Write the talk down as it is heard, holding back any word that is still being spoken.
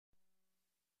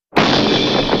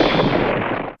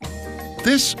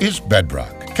This is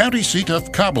Bedrock, county seat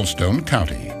of Cobblestone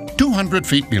County. 200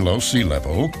 feet below sea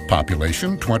level,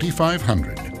 population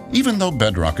 2,500. Even though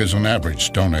Bedrock is an average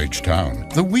Stone Age town,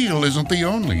 the wheel isn't the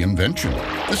only invention.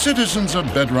 The citizens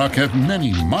of Bedrock have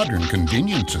many modern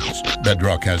conveniences.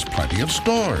 Bedrock has plenty of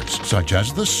stores, such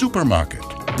as the supermarket,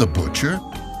 the butcher,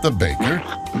 the baker,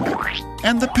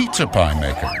 and the pizza pie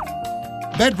maker.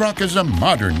 Bedrock is a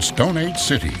modern Stone Age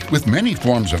city with many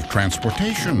forms of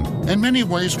transportation and many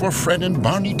ways for Fred and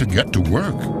Barney to get to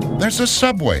work. There's a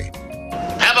subway,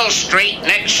 Pebble Street,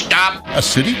 next stop. a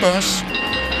city bus,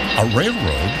 a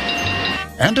railroad,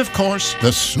 and of course, the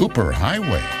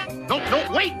superhighway, No,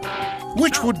 wait.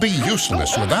 which would be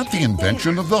useless without the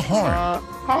invention of the horn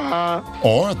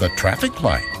or the traffic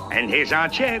light. And here's our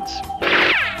chance.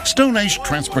 Stone Age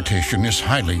transportation is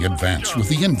highly advanced with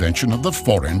the invention of the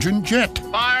four-engine jet.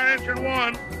 Fire engine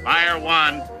one. Fire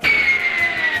one.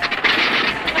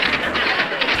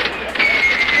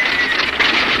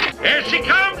 Here she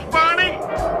comes, Barney.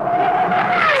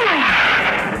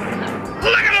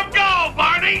 Look at them go,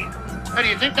 Barney. Hey, do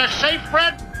you think they're safe,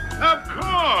 Fred? Of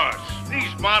course.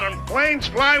 These modern planes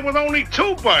fly with only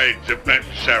 2 birds, if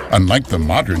necessary. Unlike the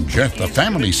modern jet, the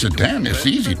family sedan is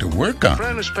easy to work on.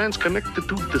 Furnace pan's connected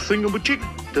to the thingamajig.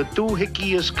 The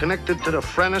doohickey is connected to the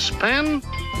furnace pan.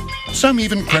 Some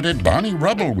even credit Barney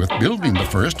Rubble with building the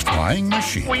first flying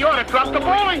machine. We ought to drop the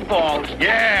bowling balls.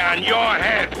 Yeah, on your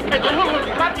head. Hey,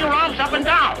 look, clap your arms up and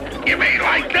down. You mean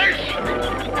like this?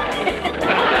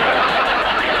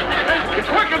 It's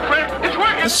working, Fred. It's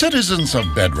working. The citizens of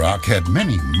Bedrock had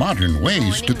many modern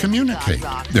ways to communicate.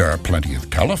 There are plenty of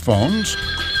telephones,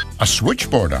 a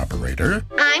switchboard operator,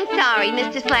 I'm sorry,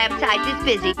 Mr. Slabsides is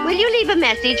busy. Will you leave a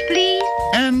message, please?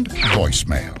 and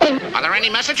voicemail. Are there any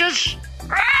messages?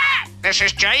 This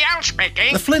is J.L.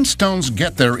 speaking. The Flintstones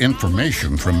get their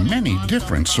information from many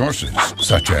different sources,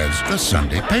 such as the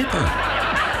Sunday paper,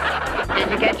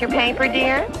 Did you get your paper,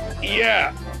 dear?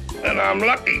 Yeah, and I'm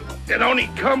lucky. It only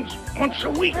comes once a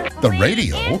week. the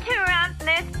radio, Interrupt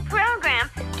this program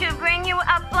to bring you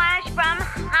a flash from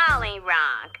Holly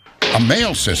Rock. a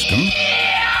mail system,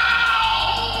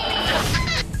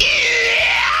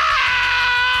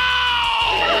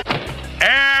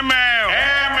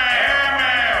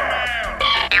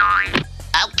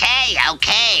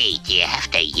 Okay. Do you have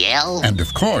to yell? and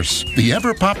of course, the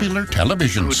ever-popular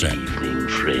television set. Evening,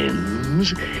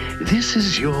 friends. This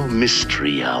is your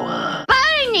mystery hour.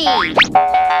 Barney!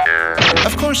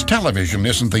 Of course, television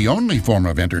isn't the only form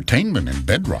of entertainment in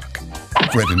Bedrock.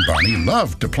 Fred and Barney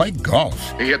love to play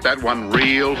golf. You hit that one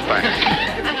real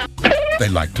fast. They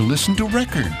like to listen to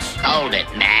records. Hold it,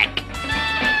 Mac.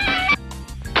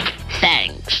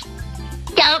 Thanks.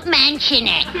 Don't mention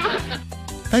it.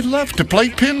 They love to play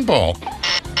pinball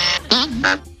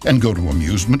and go to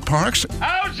amusement parks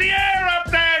How's the air up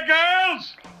there,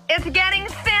 girls? It's getting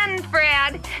thin,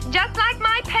 Fred, just like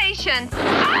my patience.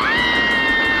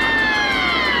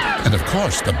 and of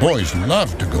course the boys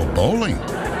love to go bowling.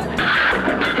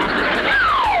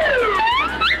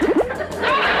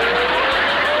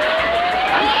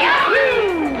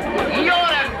 You're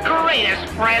the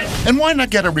greatest, Fred. And why not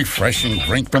get a refreshing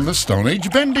drink from the Stone Age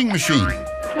vending machine?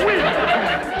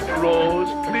 Rose,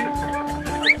 please.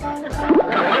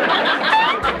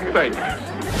 Thank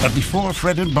you. But before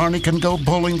Fred and Barney can go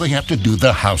bowling, they have to do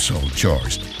the household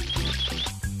chores.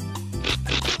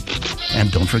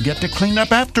 And don't forget to clean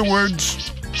up afterwards.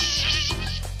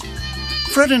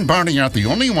 Fred and Barney aren't the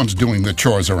only ones doing the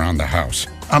chores around the house.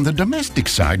 On the domestic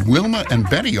side, Wilma and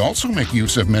Betty also make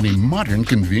use of many modern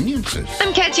conveniences.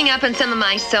 I'm catching up on some of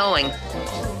my sewing.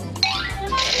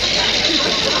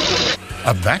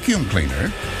 A vacuum cleaner,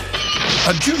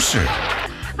 a juicer,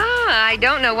 I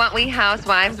don't know what we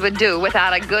housewives would do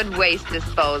without a good waste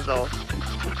disposal.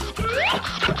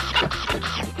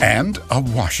 and a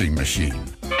washing machine.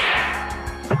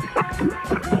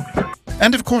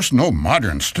 And of course, no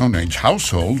modern Stone Age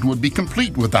household would be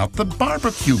complete without the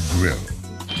barbecue grill.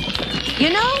 You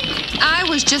know, I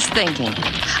was just thinking.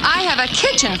 I have a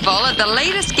kitchen full of the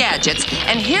latest gadgets,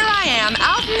 and here I am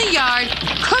out in the yard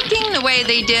cooking the way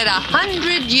they did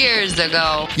 100 years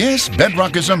ago. Yes,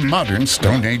 Bedrock is a modern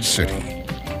Stone Age city.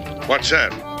 What's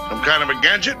that? Some kind of a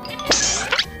gadget?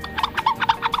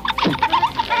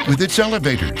 With its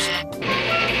elevators,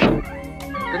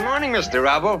 Good morning, Mr.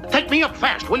 Rubble. Take me up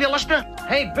fast, will you, Lester?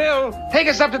 Hey, Bill, take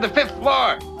us up to the 5th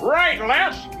floor. Right,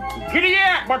 Les. Giddy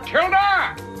up,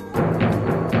 Matilda.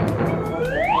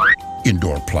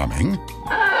 indoor plumbing,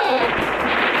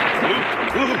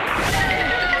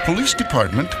 police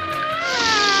department,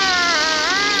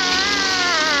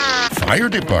 fire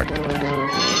department.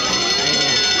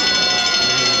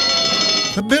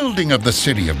 The building of the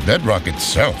city of Bedrock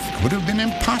itself would have been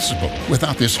impossible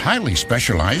without this highly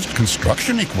specialized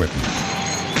construction equipment.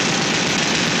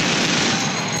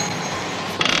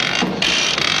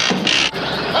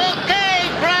 Okay,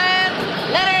 Fred,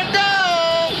 let her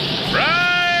go!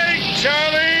 Right,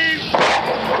 Charlie!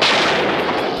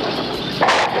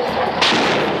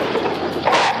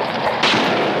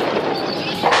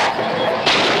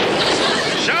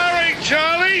 Sorry,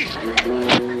 Charlie!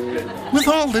 With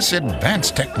all this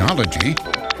advanced technology,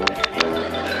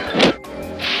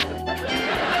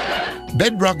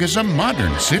 Bedrock is a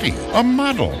modern city, a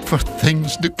model for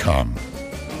things to come.